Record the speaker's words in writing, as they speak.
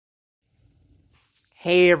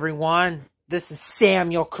Hey everyone, this is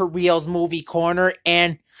Samuel Carril's Movie Corner,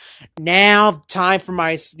 and now time for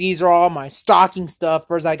these are all my stocking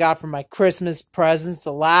stuffers I got for my Christmas presents,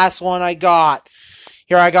 the last one I got.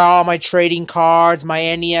 Here I got all my trading cards,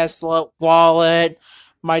 my NES wallet,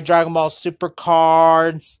 my Dragon Ball Super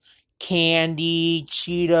cards, candy,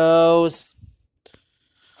 Cheetos,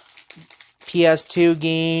 PS2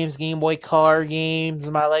 games, Game Boy Color games,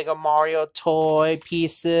 my Lego Mario toy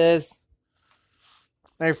pieces,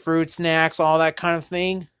 my fruit snacks, all that kind of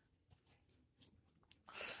thing.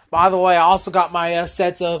 By the way, I also got my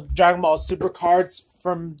sets of Dragon Ball Super cards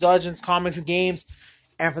from Legends Comics and Games,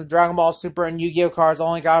 and for the Dragon Ball Super and Yu-Gi-Oh cards, I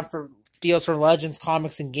only got them for deals for Legends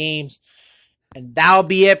Comics and Games. And that'll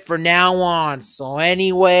be it for now on. So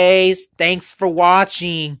anyways, thanks for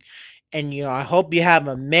watching. And I hope you have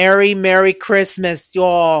a Merry Christmas,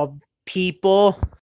 y'all people.